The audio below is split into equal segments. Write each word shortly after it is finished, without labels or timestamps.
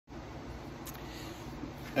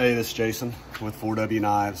Hey, this is Jason with 4W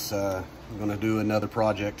Knives. I'm going to do another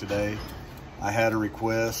project today. I had a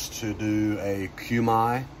request to do a Cu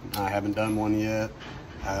Mai. I haven't done one yet.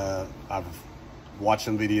 I've watched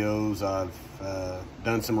some videos. I've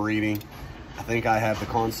done some reading. I think I have the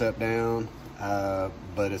concept down,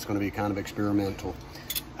 but it's going to be kind of experimental.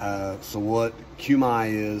 So what Cu Mai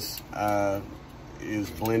is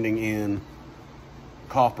blending in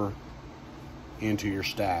copper into your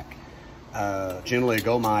stack. Generally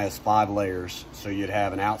a Mai is 5 layers, so you'd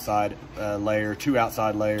have an outside layer, 2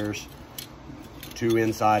 outside layers, 2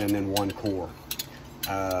 inside, and then 1 core.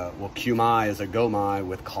 Well, Cu Mai is a Mai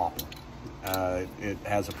with copper. It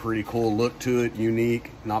has a pretty cool look to it,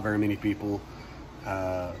 unique. Not very many people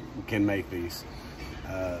can make these.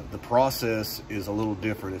 The process is a little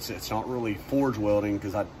different. It's not really forge welding,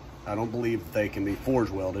 because I don't believe they can be forge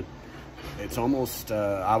welded. It's almost,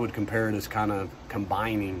 I would compare it as kind of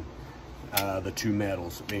combining the 2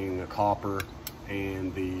 metals, being the copper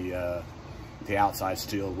and the outside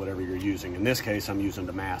steel, whatever you're using. In this case, I'm using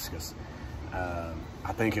Damascus.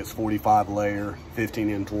 I think it's 45 layer,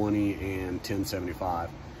 15N20 and 1075.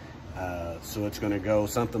 So it's going to go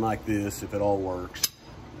something like this if it all works.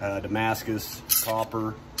 Damascus,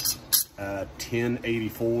 copper,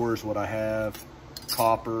 1084 is what I have,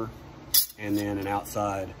 copper, and then an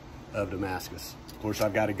outside of Damascus. Of course,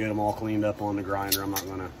 I've got to get them all cleaned up on the grinder. I'm not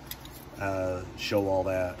going to show all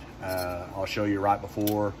that. I'll show you right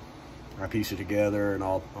before I piece it together, and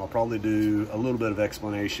I'll probably do a little bit of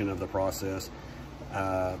explanation of the process,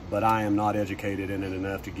 but I am not educated in it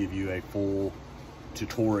enough to give you a full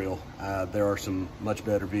tutorial. There are some much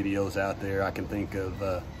better videos out there. I can think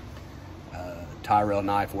of Tyrell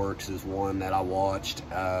Knife Works is one that I watched,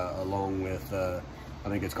 along with I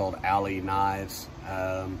think it's called Alley Knives.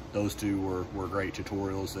 Those two were great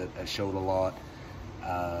tutorials that showed a lot.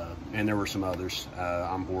 And there were some others.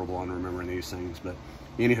 I'm horrible on remembering these things, but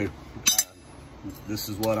anywho, this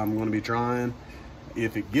is what I'm going to be trying.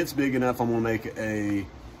 If it gets big enough, I'm going to make a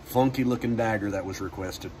funky looking dagger that was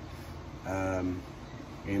requested. And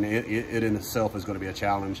it in itself is going to be a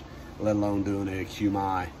challenge, let alone doing a Cu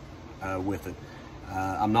Mai with it.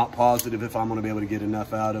 I'm not positive if I'm going to be able to get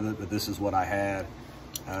enough out of it, but this is what I had.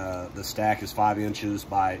 The stack is 5 inches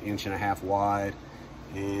by 1.5 inches wide,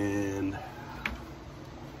 and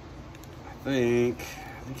I think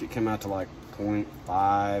it came out to like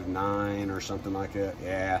 0.59 or something like that.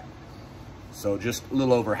 Yeah, so just a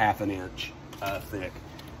little over 1/2 inch thick.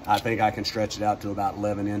 I think I can stretch it out to about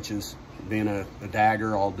 11 inches. Being a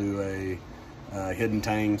dagger, I'll do a hidden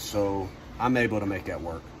tang, so I'm able to make that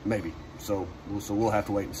work, maybe. So we'll have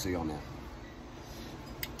to wait and see on that.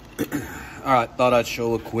 All right, thought I'd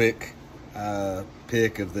show a quick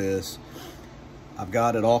pic of this. I've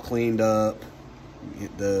got it all cleaned up.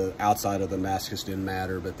 The outside of the Damascus didn't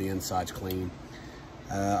matter, but the inside's clean.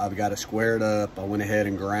 I've got it squared up. I went ahead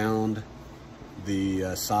and ground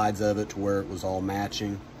the sides of it to where it was all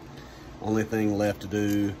matching. Only thing left to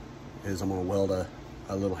do is I'm going to weld a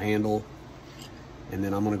little handle, and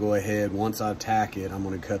then I'm going to go ahead, once I tack it, I'm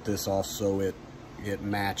going to cut this off so it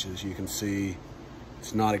matches. You can see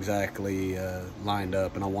it's not exactly lined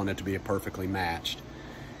up, and I want it to be perfectly matched.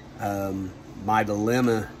 My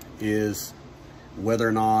dilemma is whether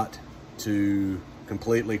or not to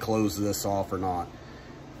completely close this off or not.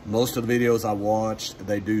 Most of the videos I watched,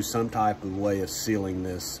 they do some type of way of sealing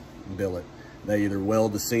this billet. They either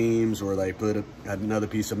weld the seams, or they put another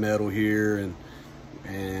piece of metal here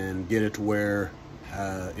and get it to where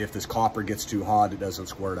if this copper gets too hot, it doesn't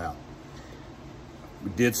squirt out. We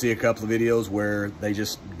did see a couple of videos where they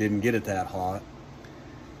just didn't get it that hot.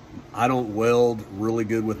 I don't weld really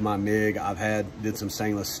good with my MIG. Did some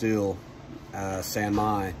stainless steel San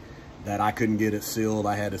Mai that I couldn't get it sealed.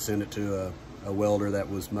 I had to send it to a welder that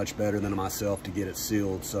was much better than myself to get it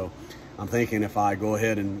sealed. So I'm thinking if I go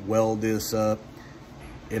ahead and weld this up,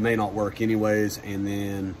 it may not work anyways, and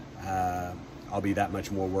then I'll be that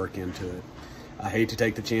much more work into it. I hate to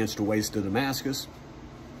take the chance to waste the Damascus,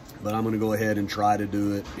 but I'm going to go ahead and try to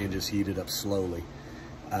do it and just heat it up slowly.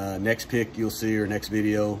 Next pic you'll see, or next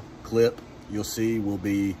video clip you'll see, will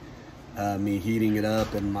be me heating it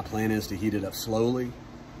up, and my plan is to heat it up slowly,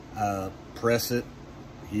 press it,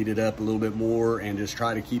 heat it up a little bit more, and just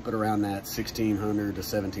try to keep it around that 1600 to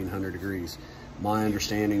 1700 degrees. My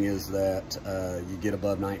understanding is that you get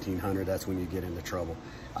above 1900, that's when you get into trouble.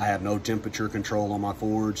 I have no temperature control on my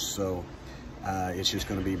forge, so it's just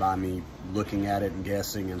going to be by me looking at it and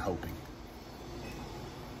guessing and hoping.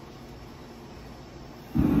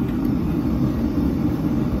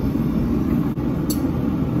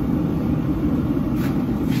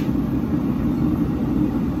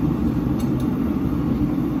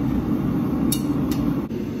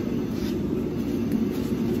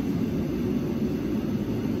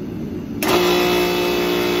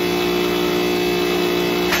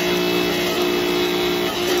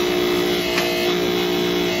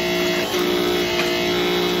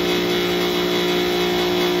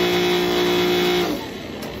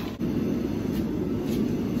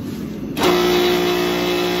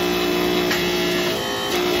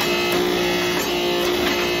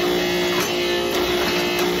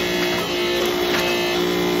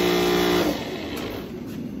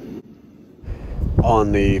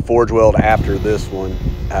 on the forge weld after this one,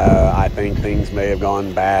 I think things may have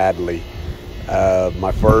gone badly.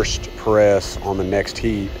 My first press on the next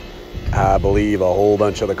heat, I believe a whole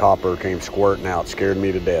bunch of the copper came squirting out. Scared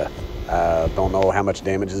me to death. Don't know how much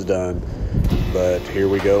damage is done, but here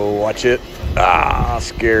we go. Watch it.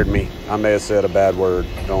 Scared me. I may have said a bad word.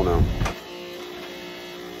 Don't know.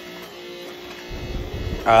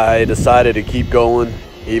 I decided to keep going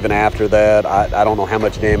even after that. I don't know how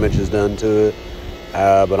much damage is done to it,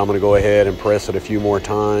 but I'm going to go ahead and press it a few more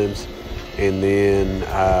times, and then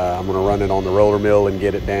I'm going to run it on the roller mill and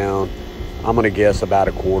get it down. I'm going to guess about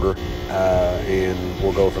a quarter, and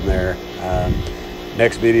we'll go from there.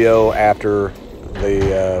 Next video after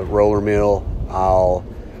the roller mill, I'll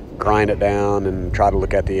grind it down and try to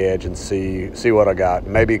look at the edge and see what I got.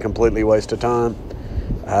 Maybe a completely waste of time.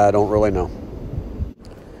 I don't really know.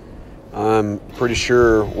 I'm pretty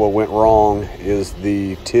sure what went wrong is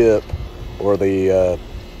the tip, or the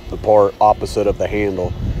part opposite of the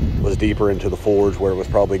handle, was deeper into the forge where it was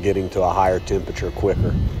probably getting to a higher temperature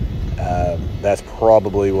quicker. That's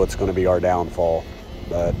probably what's going to be our downfall,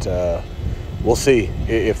 but we'll see.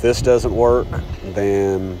 If this doesn't work,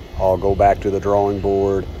 then I'll go back to the drawing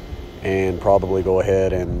board and probably go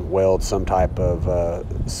ahead and weld some type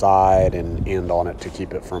of side and end on it to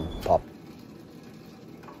keep it from popping.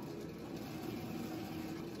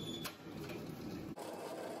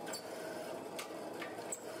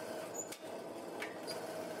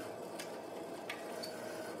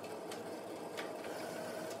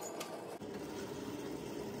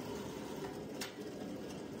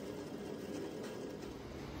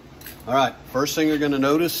 All right, first thing you're gonna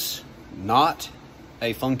notice, not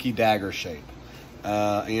a funky dagger shape.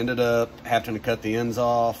 I ended up having to cut the ends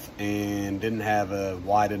off and didn't have a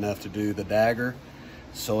wide enough to do the dagger.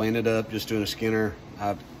 So I ended up just doing a skinner.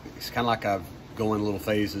 It's kind of like I've go in little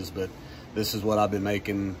phases, but this is what I've been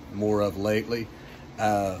making more of lately.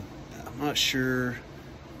 I'm not sure,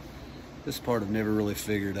 this part I've never really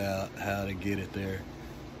figured out how to get it there.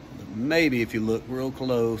 But maybe if you look real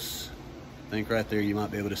close, I think right there you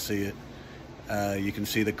might be able to see it. You can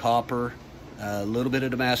see the copper, a little bit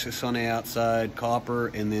of Damascus on the outside, copper,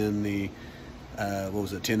 and then the, what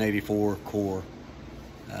was it, 1084 core.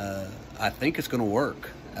 I think it's gonna work.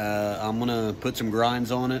 I'm gonna put some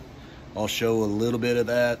grinds on it. I'll show a little bit of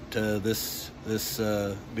that. This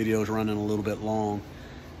video is running a little bit long,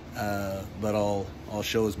 but I'll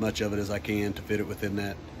show as much of it as I can to fit it within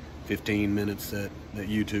that 15 minutes that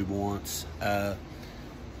YouTube wants.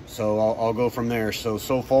 So I'll go from there. So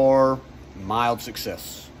far, mild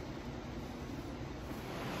success.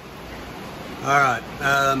 All right,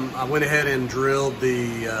 I went ahead and drilled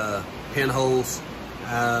the pinholes.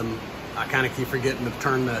 I kind of keep forgetting to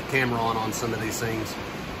turn the camera on some of these things.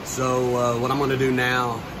 So what I'm gonna do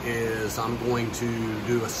now is I'm going to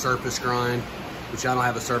do a surface grind, which I don't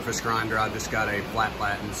have a surface grinder, I've just got a flat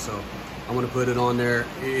platen. So I'm gonna put it on there.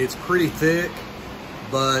 It's pretty thick,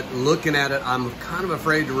 but looking at it, I'm kind of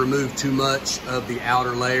afraid to remove too much of the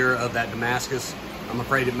outer layer of that Damascus. I'm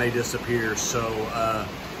afraid it may disappear. So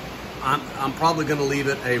I'm probably gonna leave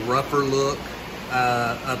it a rougher look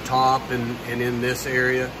up top and in this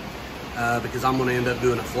area because I'm gonna end up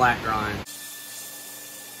doing a flat grind.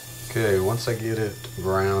 Okay, once I get it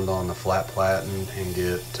ground on the flat platen and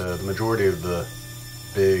get the majority of the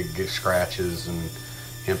big scratches and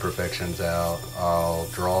imperfections out, I'll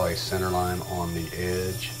draw a center line on the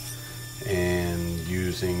edge, and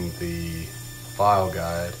using the file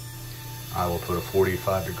guide, I will put a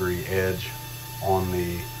 45-degree edge on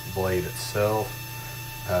the blade itself,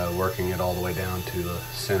 working it all the way down to the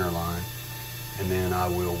center line, and then I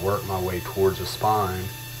will work my way towards the spine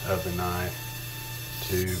of the knife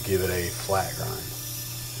to give it a flat grind.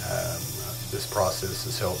 This process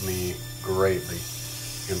has helped me greatly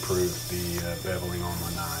improve the beveling on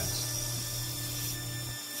my knives.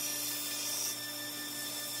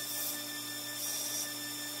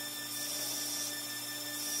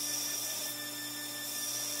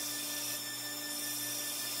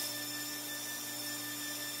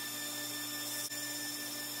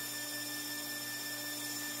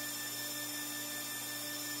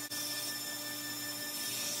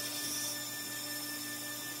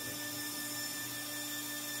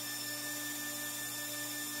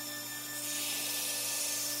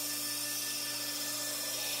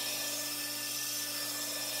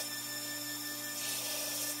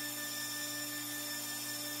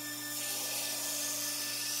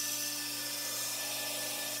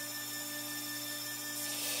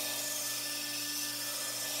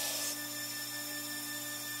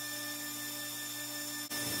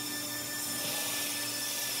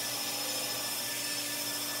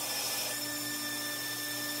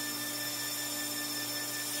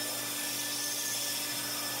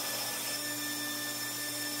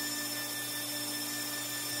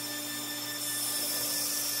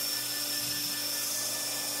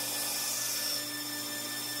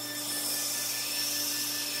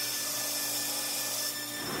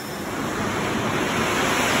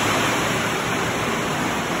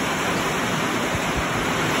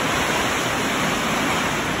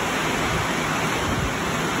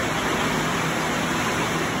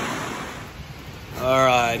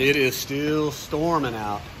 right, it is still storming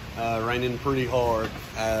out, raining pretty hard.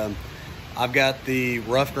 I've got the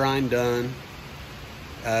rough grind done.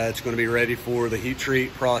 It's going to be ready for the heat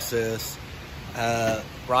treat process.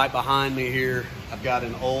 Right behind me here, I've got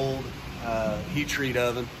an old heat treat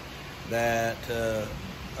oven that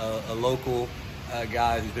a local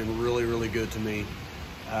guy who's been really good to me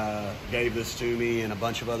gave this to me, and a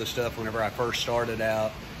bunch of other stuff whenever I first started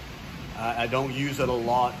out. I don't use it a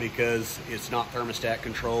lot because it's not thermostat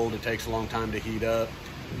controlled. It takes a long time to heat up.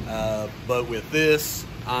 But with this,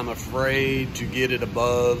 I'm afraid to get it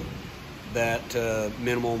above that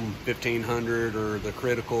minimum 1500 or the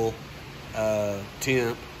critical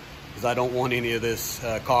temp, because I don't want any of this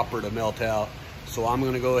copper to melt out. So I'm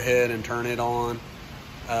going to go ahead and turn it on,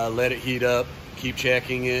 let it heat up, keep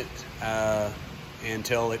checking it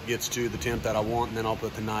until it gets to the temp that I want, and then I'll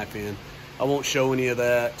put the knife in. I won't show any of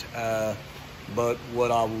that, but what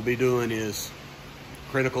I will be doing is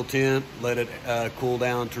critical temp, let it cool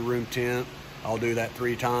down to room temp. I'll do that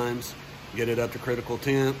 3 times, get it up to critical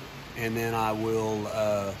temp, and then I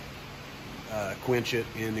will quench it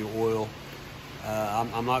in the oil.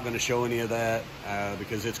 I'm not going to show any of that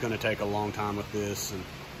because it's going to take a long time with this and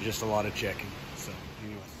just a lot of checking. So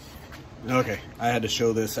anyway, okay, I had to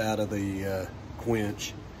show this out of the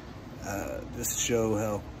quench just to show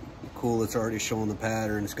how cool. It's already showing the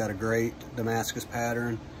pattern. It's got a great Damascus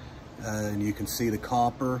pattern, and you can see the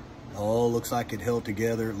copper. All looks like it held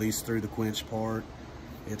together, at least through the quench part.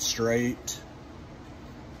 It's straight.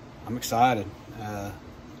 I'm excited.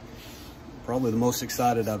 Probably the most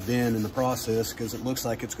excited I've been in the process because it looks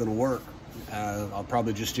like it's going to work. I'll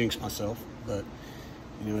probably just jinx myself, but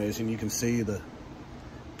anyways, and you can see the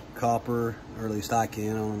copper, or at least I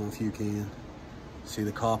can. I don't know if you can see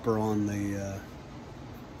the copper on the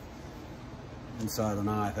inside of the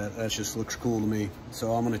knife. That just looks cool to me.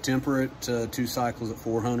 So I'm going to temper it 2 cycles at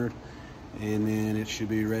 400, and then it should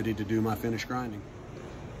be ready to do my finished grinding.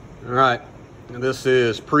 All right, and this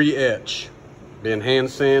is pre-etch. Been hand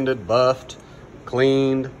sanded, buffed,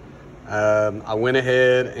 cleaned. I went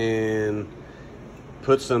ahead and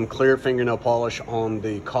put some clear fingernail polish on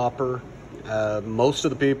the copper. Most of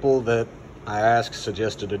the people that I asked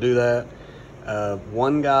suggested to do that.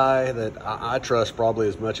 One guy that I trust probably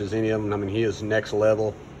as much as any of them, I mean, he is next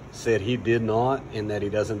level, said he did not, in that he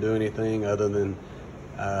doesn't do anything other than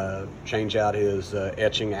change out his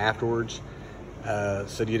etching afterwards.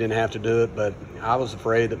 Said you didn't have to do it, but I was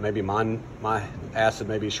afraid that maybe my acid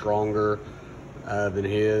may be stronger than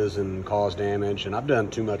his and cause damage, and I've done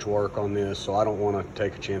too much work on this, so I don't want to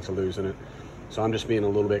take a chance of losing it. So I'm just being a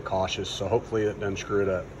little bit cautious, so hopefully it doesn't screw it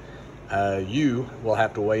up. You will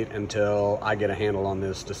have to wait until I get a handle on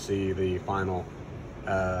this to see the final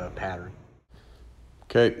pattern.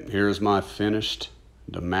 Okay, here's my finished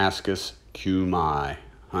Damascus Cu Mai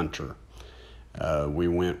Hunter. We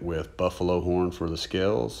went with buffalo horn for the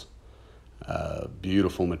scales.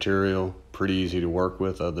 Beautiful material, pretty easy to work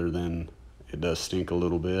with, other than it does stink a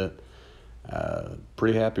little bit.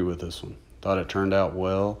 Pretty happy with this one. Thought it turned out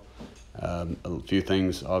well. A few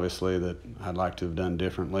things obviously that I'd like to have done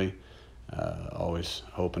differently. Always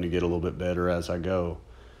hoping to get a little bit better as I go.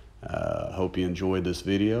 Hope you enjoyed this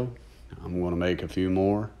video. I'm going to make a few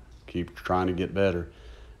more, keep trying to get better.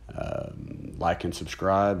 Like and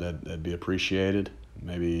subscribe, that'd be appreciated.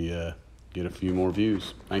 Maybe get a few more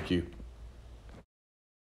views. Thank you.